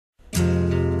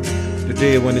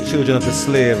day when the children of the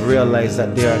slave realize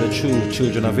that they are the true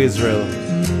children of Israel,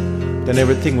 then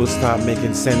everything will start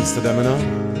making sense to them, you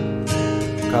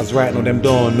know? Cause right now them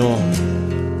don't know.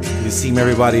 You seem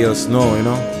everybody else know, you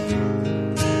know?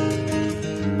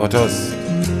 But us,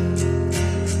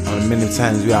 and many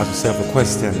times we ask ourselves a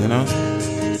question, you know?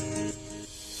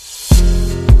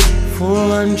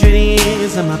 400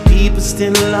 years and my people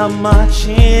still are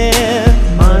marching,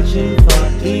 marching for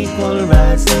equal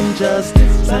rights and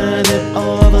justice, trying to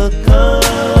overcome.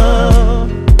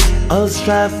 Us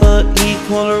strive for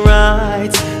equal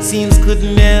rights, seems could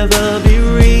never be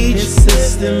reached. This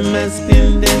system has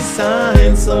been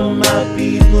designed so my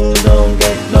people don't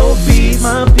get no peace.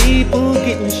 My people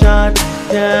getting shot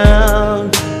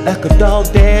down like a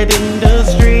dog dead in the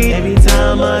street. Every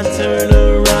time I turn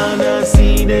around I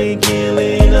see they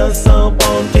killing us up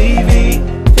on TV.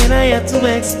 Then I have to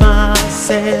ask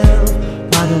myself,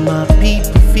 why do my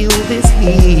people feel this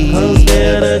heat? Cause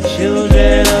they're the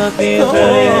children of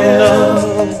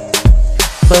Israel.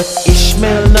 But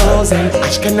Ishmael knows and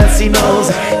Ashkenazi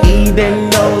knows, Eden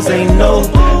knows, they know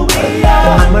who we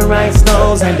are. The Amorites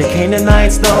knows and the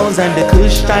Canaanites knows and the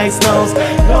Cushites knows,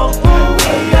 know who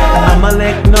we are.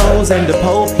 Amalek knows and the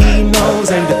Pope he knows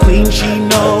and the Queen she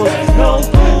knows, know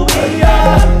who we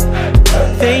are.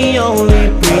 They only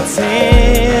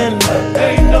pretend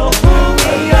they know who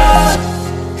we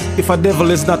are. If a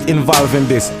devil is not involved in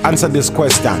this, answer this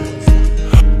question.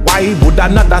 Why would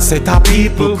another set of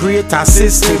people create a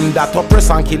system that oppress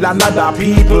and kill another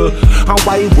people? And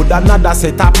why would another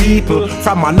set of people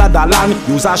from another land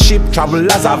use a ship,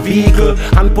 travel as a vehicle,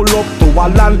 and pull up to a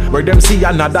land where them see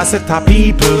another set of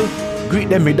people? Greet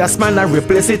them with a smile and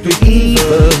replace it with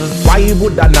evil. Why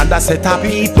would another set of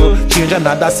people change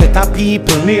another set of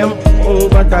people name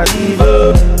over that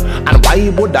evil? And why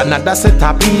would another set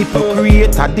of people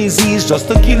create a disease just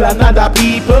to kill another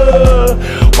people?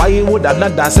 Why would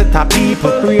another set of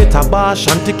people create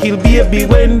abortion to kill baby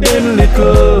when them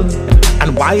little?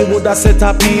 And why would a set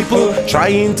of people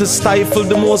trying to stifle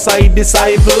the Most High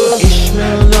disciple?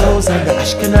 Ishmael knows and the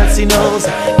Ashkenazi knows,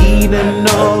 Eden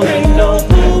knows, they know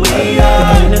who we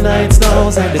are. The Canaanites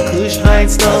knows and the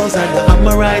Cushites knows and the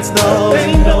Amorites knows,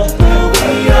 they know who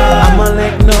we are.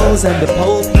 Amalek knows and the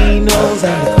Pope he knows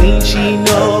and the Queen she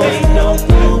knows, they know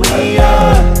who we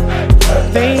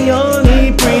are. They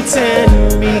only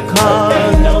pretend because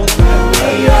they know who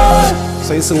we are.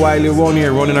 So you see, while you're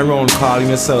running around calling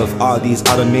yourself all these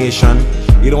other nations,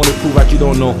 it only proves that you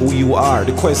don't know who you are.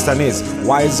 The question is,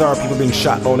 why is our people being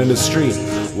shot down in the street?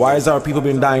 Why is our people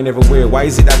being dying everywhere? Why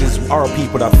is it that it's our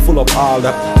people that full up all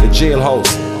the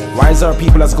jailhouse? Why is our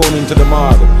people that's going into the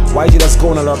morgue? Why is it that's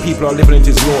going on our people are living in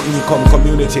this low income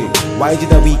community? Why is it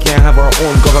that we can't have our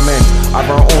own government, have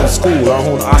our own school, our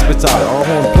own hospital, our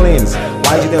own planes?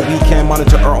 Why is it that we can't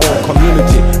monitor our own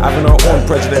community, having our own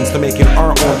presidents to making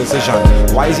our own decision?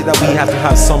 Why is it that we have to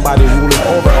have somebody ruling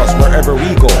over us wherever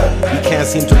we go? We can't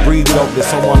seem to breathe without there's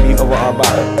someone being over our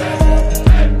back.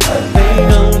 They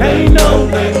know, they know,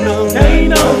 they know, they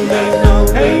know, they know,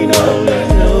 they know, they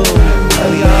know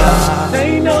who we are.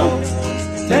 They know,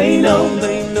 they know,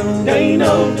 they know, they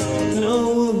know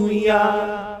who we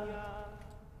are.